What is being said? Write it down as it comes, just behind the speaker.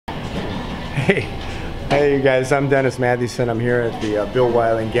Hey you guys, I'm Dennis Mathewson. I'm here at the Bill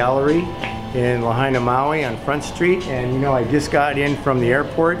Wyland Gallery in Lahaina, Maui on Front Street, and you know, I just got in from the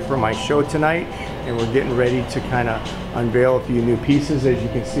airport for my show tonight, and we're getting ready to kind of unveil a few new pieces. As you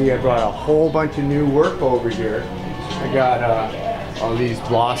can see, I brought a whole bunch of new work over here. I got all these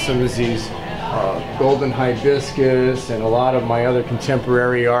blossoms, these golden hibiscus, and a lot of my other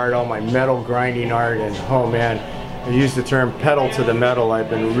contemporary art, all my metal grinding art, and oh man, I use the term pedal to the metal. I've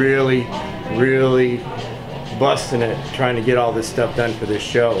been really busting it trying to get all this stuff done for this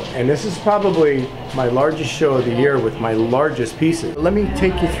show. And this is probably my largest show of the year with my largest pieces. Let me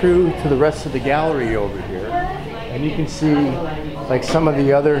take you through to the rest of the gallery over here. And you can see like some of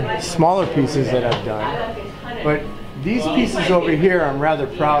the other smaller pieces that I've done. But these pieces over here I'm rather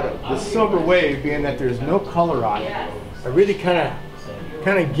proud of. The Silver Wave, being that there's no color on it, I really kind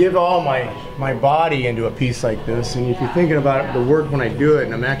of give all my body into a piece like this. And if you're thinking about the work when I do it,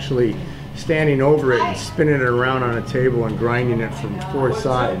 and I'm actually standing over it and spinning it around on a table and grinding it from four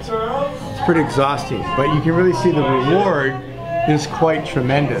sides, it's pretty exhausting. But you can really see the reward is quite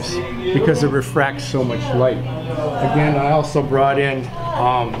tremendous because it refracts so much light. Again, I also brought in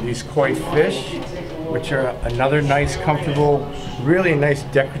these koi fish, which are another nice, comfortable, really nice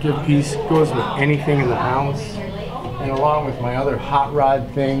decorative piece. Goes with anything in the house. And along with my other hot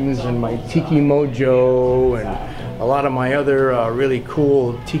rod things and my Tiki Mojo and a lot of my other really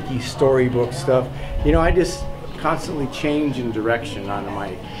cool Tiki storybook stuff. You know, I just constantly change in direction on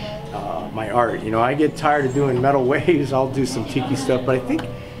my art. You know, I get tired of doing metal waves, I'll do some Tiki stuff, but I think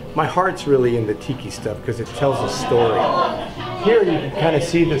my heart's really in the Tiki stuff because it tells a story. Here you can kind of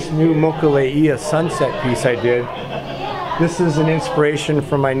see this new Mokuleia sunset piece I did. This is an inspiration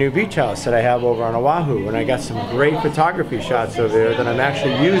from my new beach house that I have over on Oahu, and I got some great photography shots over there that I'm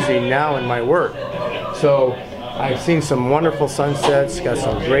actually using now in my work. So I've seen some wonderful sunsets, got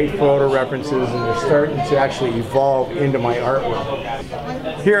some great photo references, and they're starting to actually evolve into my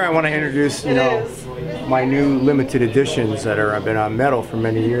artwork. Here I want to introduce, you know, my new limited editions that have been on metal for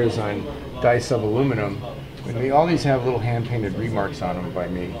many years on dice of aluminum. And all these have little hand-painted remarks on them by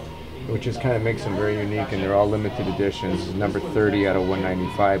me, which just kind of makes them very unique, and they're all limited editions. Number 30 out of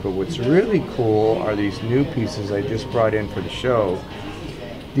 195. But what's really cool are these new pieces I just brought in for the show.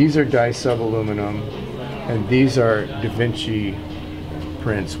 These are dice of aluminum, and these are Da Vinci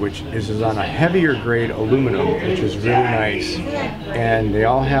prints, which is on a heavier grade aluminum, which is really nice. And they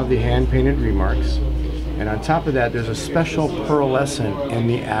all have the hand-painted remarks. And on top of that, there's a special pearlescent in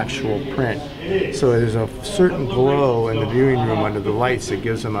the actual print. So there's a certain glow in the viewing room under the lights that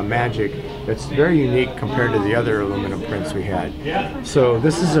gives them a magic that's very unique compared to the other aluminum prints we had. So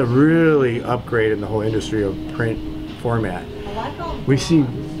this is a really upgrade in the whole industry of print format. We see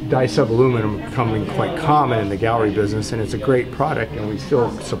dice of aluminum becoming quite common in the gallery business, and it's a great product and we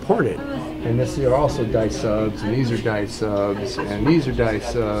still support it. And this are also dice subs, and these are dice subs, and these are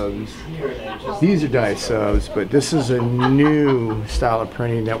dice subs, these are dice subs, but this is a new style of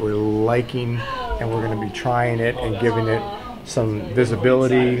printing that we're liking, and we're going to be trying it and giving it some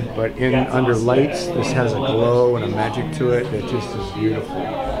visibility, but under lights this has a glow and a magic to it that just is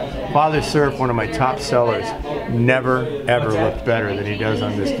beautiful. Father Surf, one of my top sellers, never ever looked better than he does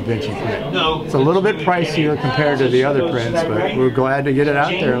on this Da Vinci print. It's a little bit pricier compared to the other prints, but we're glad to get it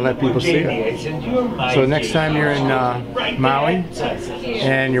out there and let people see it. So next time you're in Maui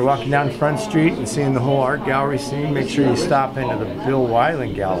and you're walking down Front Street and seeing the whole art gallery scene, make sure you stop into the Bill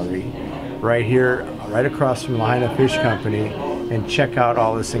Wyland Gallery right here, right across from Lahaina Fish Company, and check out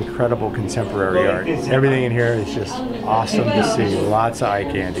all this incredible contemporary art. Everything in here is just awesome to see. Lots of eye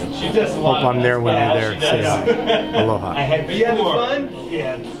candy. Hope I'm there when you're there. Say hi. Aloha. You having fun?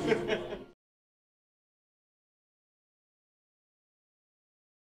 Yeah.